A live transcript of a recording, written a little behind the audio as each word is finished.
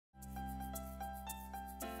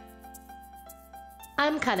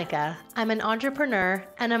I'm Kanika. I'm an entrepreneur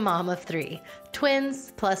and a mom of 3,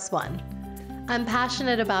 twins plus 1. I'm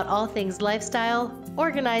passionate about all things lifestyle,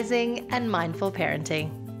 organizing, and mindful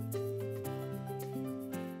parenting.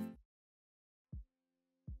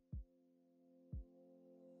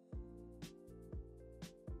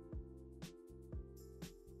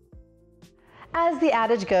 As the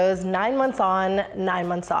adage goes, 9 months on, 9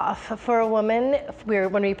 months off. For a woman,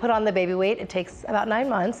 when we put on the baby weight, it takes about 9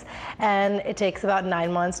 months, and it takes about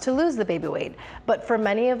 9 months to lose the baby weight. But for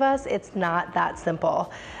many of us, it's not that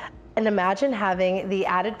simple. And imagine having the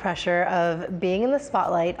added pressure of being in the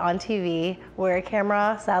spotlight on TV, where a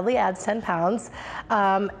camera sadly adds 10 pounds,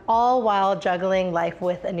 all while juggling life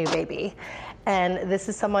with a new baby. And this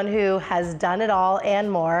is someone who has done it all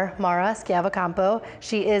and more, Mara Schiavocampo.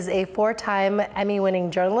 She is a 4-time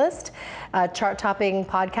Emmy-winning journalist, a chart-topping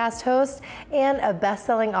podcast host, and a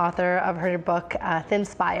best-selling author of her book,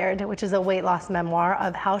 Thinspired, which is a weight loss memoir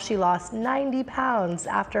of how she lost 90 pounds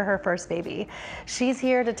after her first baby. She's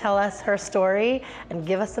here to tell us her story and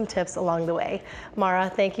give us some tips along the way.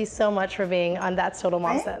 Mara, thank you so much for being on That's Total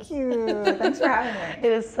Mom Sense. Thank you. Thanks for having me.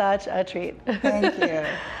 It is such a treat. Thank you.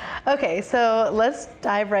 Okay, so let's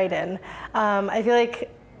dive right in. I feel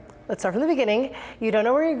like, let's start from the beginning. You don't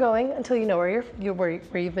know where you're going until you know where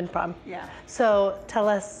you've been from. Yeah. So tell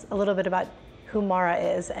us a little bit about who Mara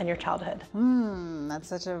is and your childhood. That's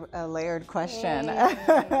such a layered question.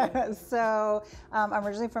 So I'm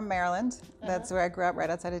originally from Maryland. That's where I grew up,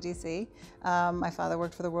 right outside of DC. My father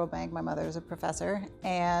worked for the World Bank. My mother is a professor.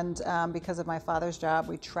 And because of my father's job,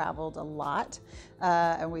 we traveled a lot.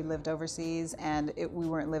 And we lived overseas, and we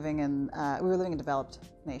weren't living in, we were living in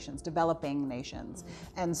developing nations.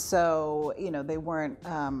 And so, you know, they weren't,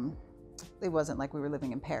 it wasn't like we were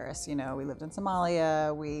living in Paris, you know, we lived in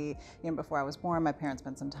Somalia. Before I was born, my parents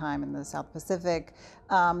spent some time in the South Pacific.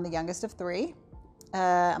 The youngest of 3.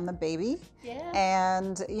 I'm the baby. Yeah.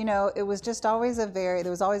 And, you know, it was just always there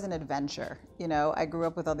was always an adventure. You know, I grew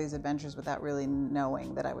up with all these adventures without really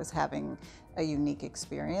knowing that I was having a unique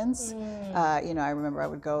experience. You know, I remember I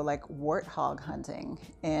would go like warthog hunting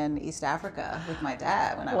in East Africa with my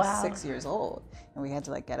dad when I was 6 years old. And we had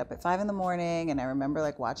to like get up at 5 in the morning. And I remember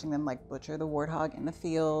like watching them like butcher the warthog in the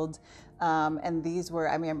field. And these were,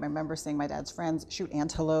 I remember seeing my dad's friends shoot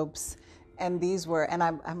antelopes. And these were, and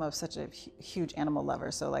I'm such a huge animal lover,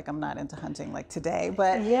 so like I'm not into hunting like today,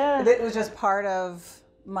 but yeah, it was just part of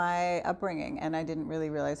my upbringing, and I didn't really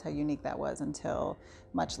realize how unique that was until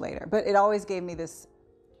much later. But it always gave me this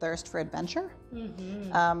thirst for adventure.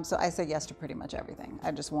 So I say yes to pretty much everything. I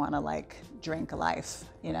just want to like drink life,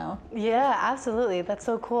 you know? Yeah, absolutely. That's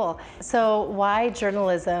so cool. So why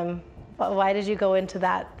journalism? Why did you go into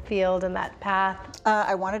that field and that path?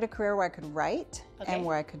 I wanted a career where I could write and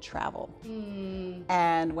where I could travel.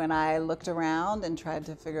 And when I looked around and tried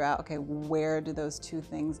to figure out, okay, where do those two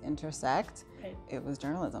things intersect? It was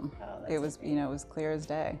journalism. It was, you know, it was clear as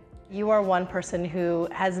day. You are one person who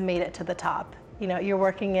has made it to the top. You know, you're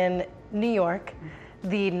working in New York,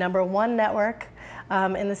 the #1 network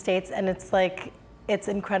in the States, and it's like, it's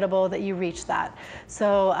incredible that you reached that.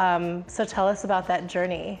 So, so tell us about that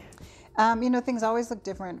journey. You know, things always look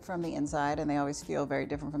different from the inside, and they always feel very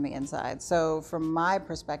different from the inside. So from my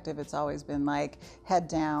perspective, it's always been like head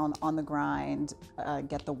down, on the grind,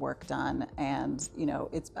 get the work done. And, you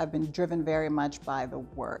know, I've been driven very much by the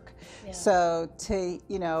work. Yeah. So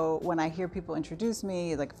you know, when I hear people introduce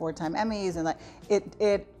me, like 4-time Emmys, and like,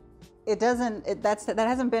 that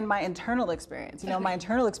hasn't been my internal experience. You know, my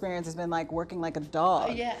internal experience has been like working like a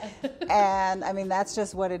dog. Yeah. And I mean, that's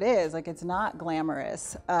just what it is. Like, it's not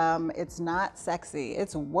glamorous. It's not sexy.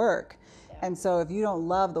 It's work. Yeah. And so if you don't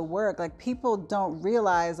love the work, like, people don't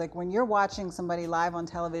realize, like, when you're watching somebody live on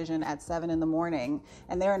television at 7 in the morning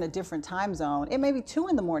and they're in a different time zone, it may be 2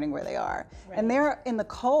 in the morning where they are. Right. And they're in the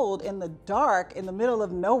cold, in the dark, in the middle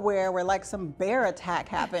of nowhere where like some bear attack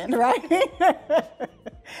happened, right?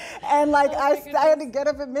 And like, I had to get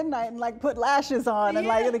up at midnight and like put lashes on, and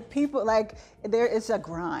like people, like, it's a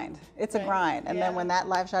grind. It's a grind. And then when that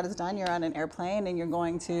live shot is done, you're on an airplane and you're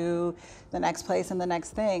going to the next place and the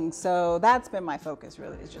next thing. So that's been my focus,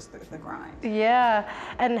 really, is just the grind. Yeah.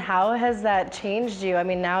 And how has that changed you? I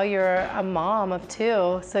mean, now you're a mom of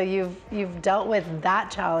 2, so you've dealt with that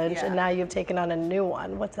challenge, and now you've taken on a new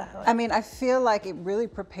one. What's that like? I mean, I feel like it really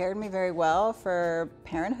prepared me very well for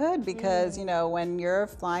parenthood, because you know, when you're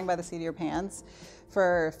flying by the seat of your pants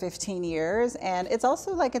for 15 years. And it's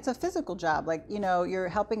also like, it's a physical job. Like, you know, you're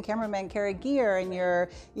helping cameramen carry gear, and you're,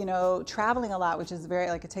 you know, traveling a lot, which is very,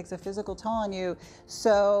 like, it takes a physical toll on you.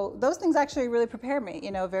 So those things actually really prepare me,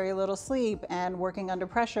 you know, very little sleep and working under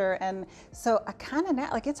pressure. And so I kind of,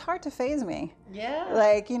 like, it's hard to phase me. Yeah.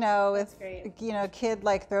 Like, you know, if, great. you know, a kid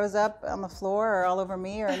like throws up on the floor or all over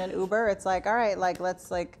me or in an Uber, it's like, all right, like, let's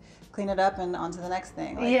like clean it up and on to the next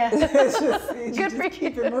thing. Like, yeah. It's just, Good for you.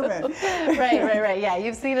 Keep it moving. Right. Yeah,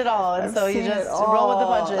 you've seen it all, and so you just all. roll with the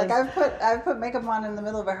punches. Like I've put makeup on in the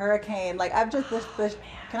middle of a hurricane. Like I've just,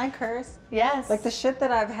 can I curse? Yes. Like the shit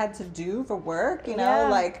that I've had to do for work, you know,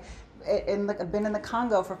 like I've been in the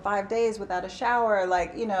Congo for 5 days without a shower,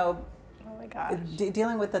 like, you know, oh my gosh.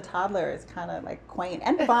 Dealing with the toddler is kind of like quaint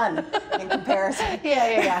and fun in comparison.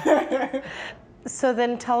 Yeah. So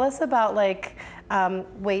then tell us about like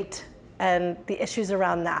weight and the issues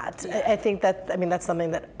around that. Yeah. I think that, I mean, that's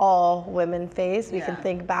something that all women face. We can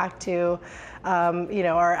think back to, you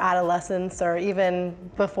know, our adolescence, or even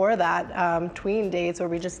before that, tween days, where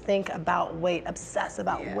we just think about weight, obsess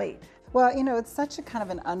about weight. Well, you know, it's such a kind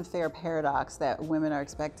of an unfair paradox that women are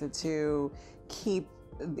expected to keep,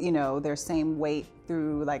 you know, their same weight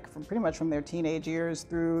through, like, from pretty much from their teenage years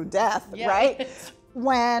through death, right?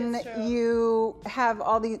 When you have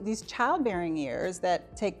all these childbearing years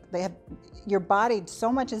that they have, your body,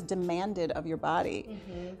 so much is demanded of your body,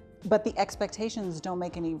 but the expectations don't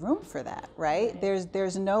make any room for that, right?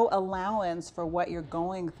 There's no allowance for what you're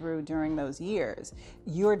going through during those years.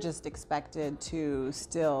 You're just expected to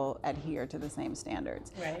still adhere to the same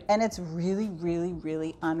standards. Right. And it's really, really,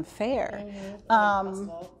 really unfair.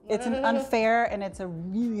 It's an unfair, and it's a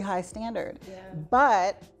really high standard.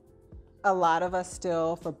 But a lot of us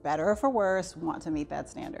still, for better or for worse, want to meet that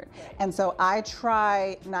standard. And so I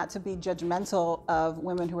try not to be judgmental of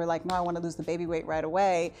women who are like, no, I want to lose the baby weight right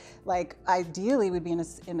away. Like, ideally we'd be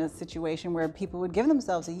in a situation where people would give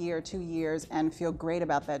themselves a year or 2 years and feel great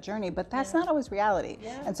about that journey, but that's not always reality.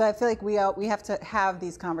 And so I feel like we have to have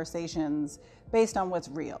these conversations based on what's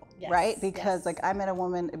real, right? Because like, I met a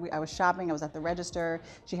woman, I was shopping, I was at the register,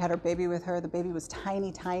 she had her baby with her, the baby was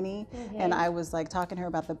tiny, and I was like talking to her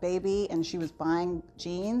about the baby, and she was buying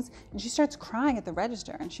jeans, and she starts crying at the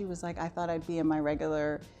register, and she was like, I thought I'd be in my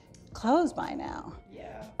regular clothes by now.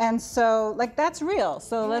 And so, like, that's real.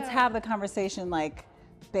 So let's have the conversation, like,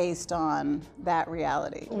 based on that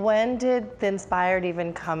reality. When did Thinspired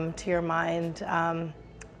even come to your mind?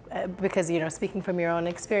 Because, you know, speaking from your own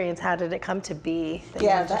experience, how did it come to be that you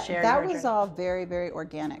wanted to share? That was all very, very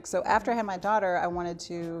organic. So after I had my daughter, I wanted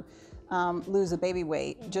to lose the baby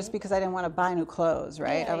weight, just because I didn't want to buy new clothes,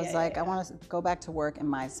 right? I was like, I want to go back to work in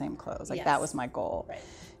my same clothes. Like, that was my goal.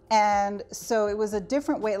 And so it was a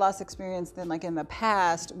different weight loss experience than like in the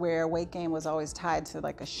past, where weight gain was always tied to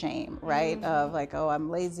like a shame, right? Of like, oh, I'm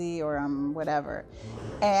lazy, or I'm whatever.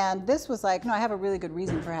 And this was like, no, I have a really good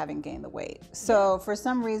reason for having gained the weight. So for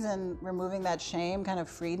some reason, removing that shame kind of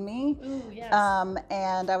freed me.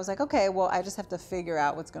 And I was like, okay, well, I just have to figure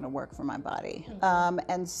out what's going to work for my body.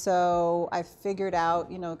 And so I figured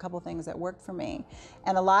out, you know, a couple things that worked for me.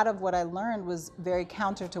 And a lot of what I learned was very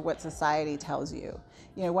counter to what society tells you.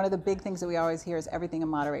 You know, one of the big things that we always hear is everything in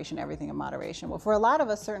moderation, everything in moderation. Well, for a lot of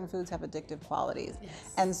us, certain foods have addictive qualities.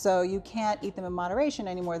 And so you can't eat them in moderation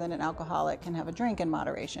any more than an alcoholic can have a drink in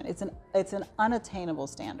moderation. It's an unattainable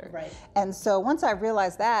standard. And so once I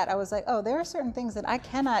realized that, I was like, oh, there are certain things that I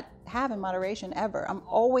cannot have in moderation ever. I'm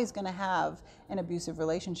always going to have an abusive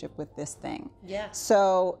relationship with this thing.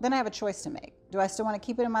 So then I have a choice to make. Do I still want to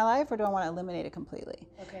keep it in my life, or do I want to eliminate it completely?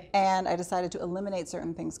 And I decided to eliminate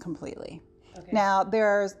certain things completely. Now,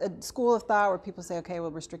 there's a school of thought where people say, okay,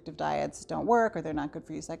 well, restrictive diets don't work, or they're not good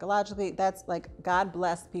for you psychologically. That's like, God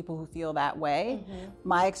bless people who feel that way.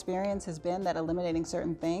 My experience has been that eliminating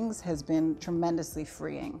certain things has been tremendously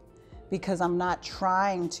freeing, because I'm not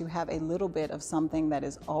trying to have a little bit of something that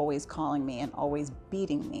is always calling me and always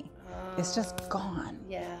beating me. It's just gone.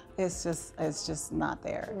 It's just not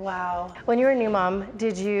there. Wow. When you were a new mom,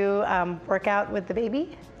 did you work out with the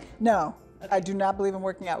baby? No. I do not believe in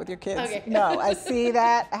working out with your kids. No, I see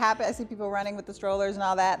that happen. I see people running with the strollers and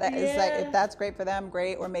all that. That is like, if that's great for them,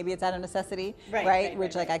 great. Or maybe it's out of necessity, right?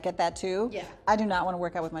 Which like, I get that too. I do not want to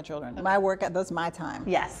work out with my children. My workout, that's my time.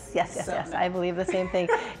 Yes. I believe the same thing.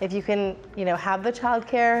 If you can, you know, have the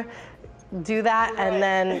childcare, do that, and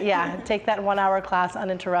then take that 1 hour class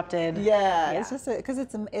uninterrupted. It's just because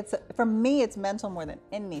it's for me, it's mental more than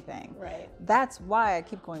anything. That's why I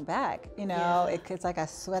keep going back. You know, it's like I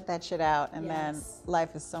sweat that shit out, and then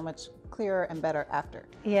life is so much clearer and better after.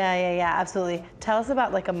 Absolutely. Tell us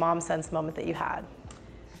about like a mom sense moment that you had.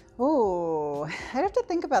 Oh, I'd have to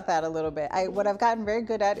think about that a little bit. What I've gotten very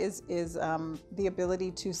good at is the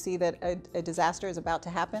ability to see that a disaster is about to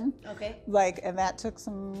happen. Okay. Like, and that took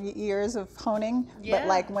some years of honing. Yeah, But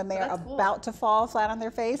like when they're that's cool. about to fall flat on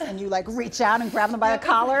their face, and you like reach out and grab them by the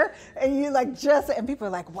collar, and you like and people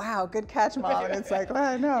are like, "Wow, good catch, Mom," and it's like, "Well,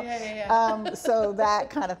 I know." Yeah. So that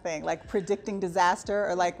kind of thing, like predicting disaster,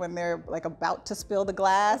 or like when they're like about to spill the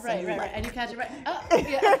glass, Right, and right, you right. like, And you catch it right. Oh,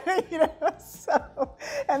 yeah. you know, so,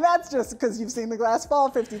 and that's just because you've seen the glass fall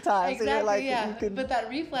 50 times. Exactly, and you're like, yeah. you can, But that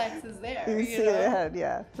reflex is there. you see it ahead,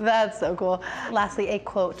 yeah. That's so cool. Lastly, a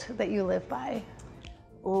quote that you live by.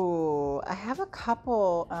 Ooh, I have a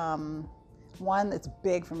couple. One that's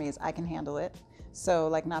big for me is I can handle it. So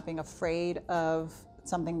like not being afraid of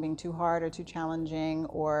something being too hard or too challenging,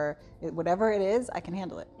 or whatever it is, I can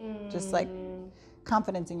handle it. Just like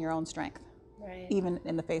confidence in your own strength, Right. even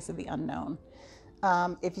in the face of the unknown.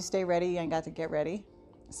 If you stay ready, you ain't got to get ready.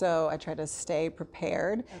 So I try to stay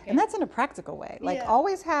prepared. And that's in a practical way. Like Yeah.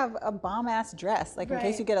 always have a bomb ass dress, like in Right.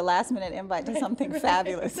 case you get a last minute invite to something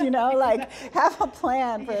fabulous, you know, like have a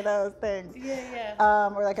plan for those things. Yeah.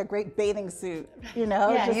 Or like a great bathing suit, you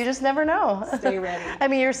know? Yeah, you just never know. stay ready. I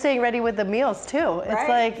mean, you're staying ready with the meals too. It's Right.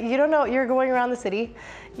 like you don't know. You're going around the city.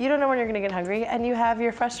 You don't know when you're going to get hungry, and you have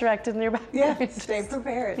your fresh directed in your bag. Yeah, stay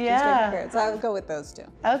prepared. Yeah. Just stay prepared. So I would go with those two.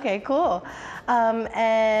 Okay, cool.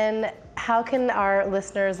 And how can our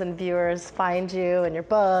listeners and viewers find you and your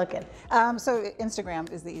book? And So Instagram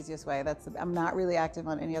is the easiest way. I'm not really active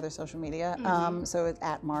on any other social media. So it's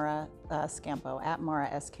at Mara Scampo, at Mara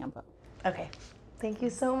S. Campo. okay, thank you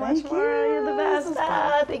so much, Thank Mara. you. You're the This best. was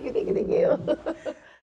fun. Thank you.